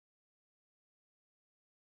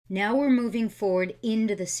Now we're moving forward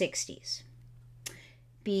into the 60s.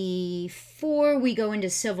 Before we go into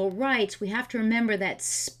civil rights, we have to remember that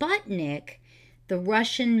Sputnik, the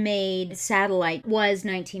Russian-made satellite, was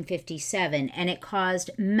 1957, and it caused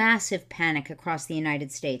massive panic across the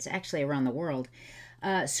United States, actually around the world.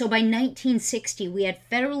 So by 1960, we had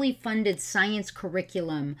federally funded science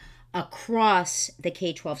curriculum across the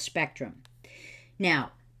K-12 spectrum.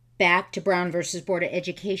 Now, back to Brown versus Board of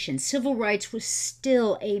Education. Civil rights was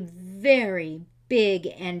still a very big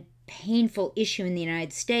and painful issue in the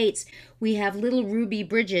United States. We have Little Ruby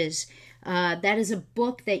Bridges. That is a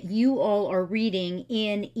book that you all are reading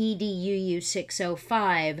in EDUU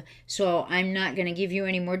 605. So I'm not going to give you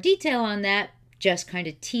any more detail on that, just kind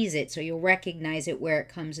of tease it so you'll recognize it where it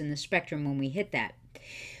comes in the spectrum when we hit that.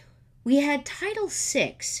 We had Title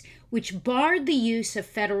VI, which barred the use of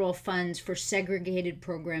federal funds for segregated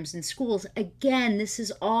programs in schools. Again, this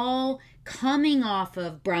is all coming off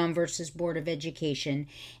of Brown versus Board of Education,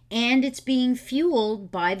 and it's being fueled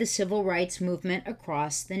by the civil rights movement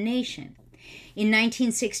across the nation. In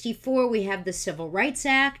 1964, we have the Civil Rights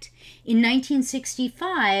Act. In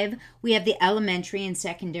 1965, we have the Elementary and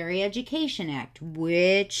Secondary Education Act,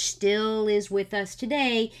 which still is with us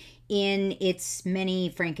today in its many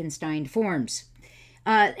Frankenstein forms.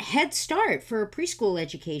 Head Start for preschool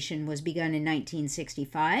education was begun in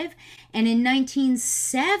 1965, and in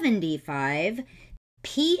 1975,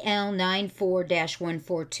 PL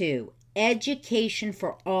 94-142, Education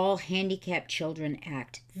for All Handicapped Children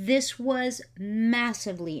Act. This was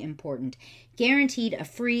massively important. Guaranteed a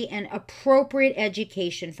free and appropriate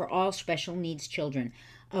education for all special needs children.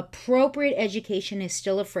 Appropriate education is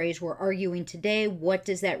still a phrase we're arguing today. What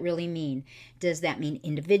does that really mean? Does that mean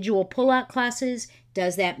individual pull-out classes?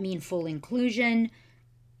 Does that mean full inclusion?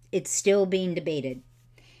 It's still being debated.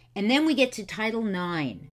 And then we get to Title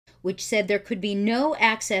IX, which said there could be no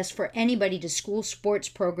access for anybody to school sports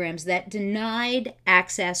programs that denied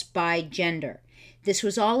access by gender. This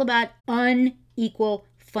was all about unequal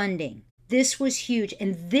funding. This was huge,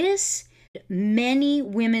 and this many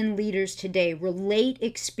women leaders today relate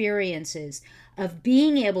experiences of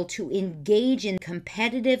being able to engage in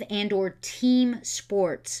competitive and or team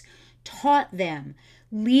sports, taught them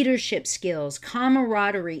leadership skills,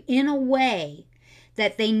 camaraderie in a way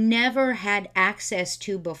that they never had access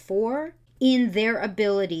to before in their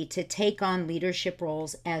ability to take on leadership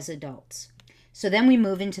roles as adults. So then we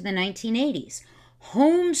move into the 1980s.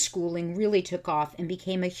 Homeschooling really took off and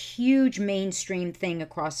became a huge mainstream thing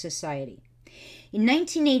across society. In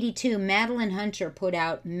 1982, Madeline Hunter put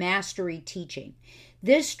out Mastery Teaching.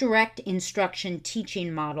 This direct instruction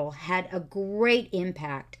teaching model had a great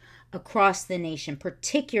impact across the nation,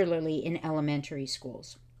 particularly in elementary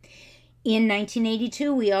schools. In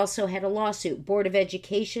 1982, we also had a lawsuit, Board of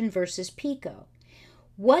Education versus PICO.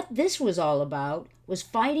 What this was all about was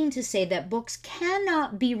fighting to say that books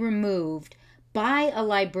cannot be removed by a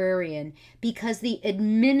librarian because the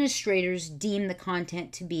administrators deem the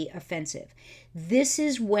content to be offensive. This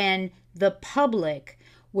is when the public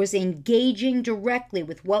was engaging directly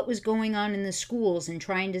with what was going on in the schools and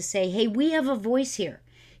trying to say, hey, we have a voice here.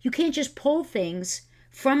 You can't just pull things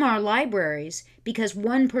from our libraries because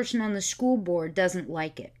one person on the school board doesn't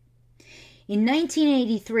like it. In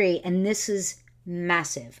 1983, and this is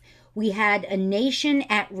massive, we had A Nation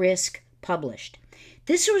at Risk published.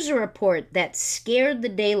 This was a report that scared the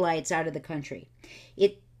daylights out of the country.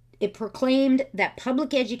 It proclaimed that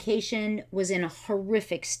public education was in a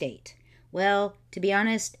horrific state. Well, to be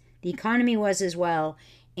honest, the economy was as well.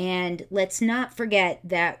 And let's not forget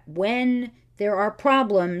that when there are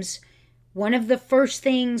problems, one of the first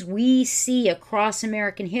things we see across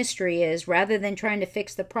American history is, rather than trying to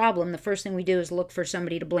fix the problem, the first thing we do is look for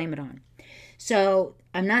somebody to blame it on. So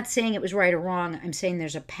I'm not saying it was right or wrong. I'm saying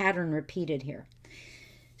there's a pattern repeated here.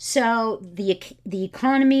 So the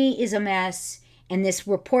economy is a mess, and this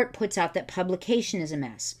report puts out that publication is a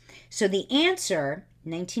mess. So the answer,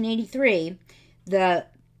 1983, the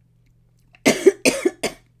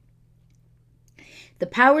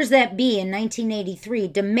powers that be in 1983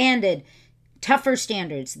 demanded tougher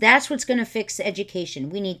standards. That's what's going to fix education.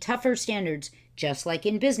 We need tougher standards, just like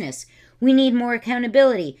in business. We need more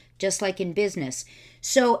accountability, just like in business.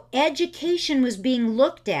 So education was being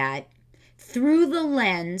looked at through the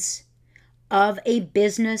lens of a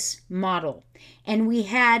business model. And we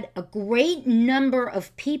had a great number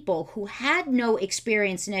of people who had no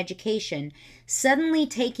experience in education suddenly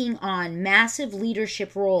taking on massive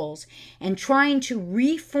leadership roles and trying to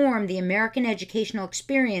reform the American educational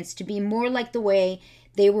experience to be more like the way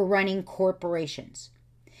they were running corporations.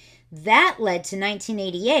 That led to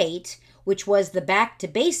 1988, which was the Back to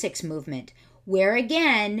Basics movement, where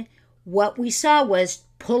again, what we saw was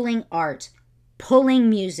pulling art, pulling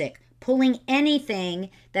music, pulling anything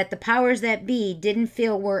that the powers that be didn't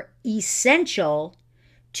feel were essential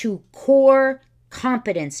to core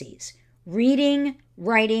competencies: reading,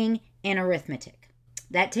 writing, and arithmetic.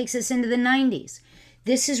 That takes us into the 90s.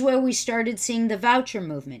 This is where we started seeing the voucher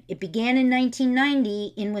movement. It began in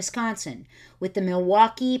 1990 in Wisconsin with the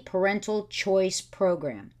Milwaukee Parental Choice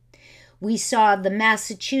Program. We saw the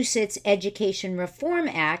Massachusetts Education Reform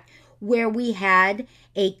Act, where we had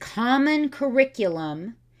a common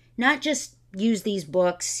curriculum, not just use these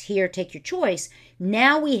books, here, take your choice.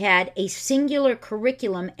 Now we had a singular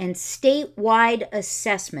curriculum and statewide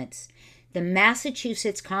assessments, the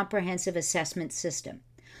Massachusetts Comprehensive Assessment System.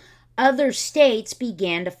 Other states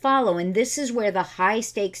began to follow, and this is where the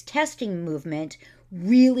high-stakes testing movement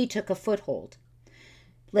really took a foothold.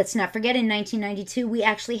 Let's not forget, in 1992, we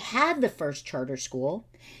actually had the first charter school.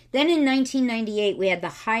 Then in 1998, we had the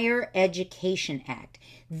Higher Education Act.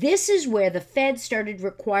 This is where the Fed started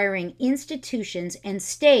requiring institutions and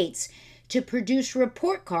states to produce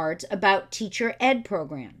report cards about teacher ed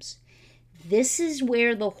programs. This is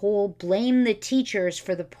where the whole blame the teachers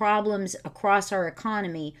for the problems across our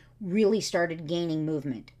economy really started gaining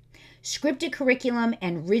movement. Scripted curriculum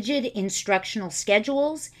and rigid instructional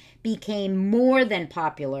schedules became more than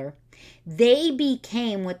popular. They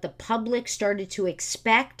became what the public started to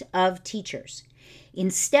expect of teachers.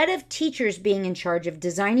 Instead of teachers being in charge of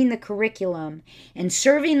designing the curriculum and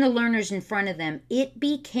serving the learners in front of them, it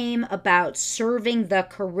became about serving the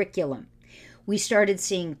curriculum. We started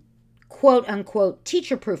seeing quote-unquote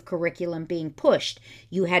teacher-proof curriculum being pushed.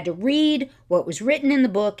 You had to read what was written in the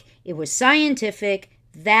book. It was scientific.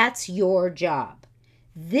 That's your job.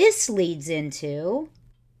 This leads into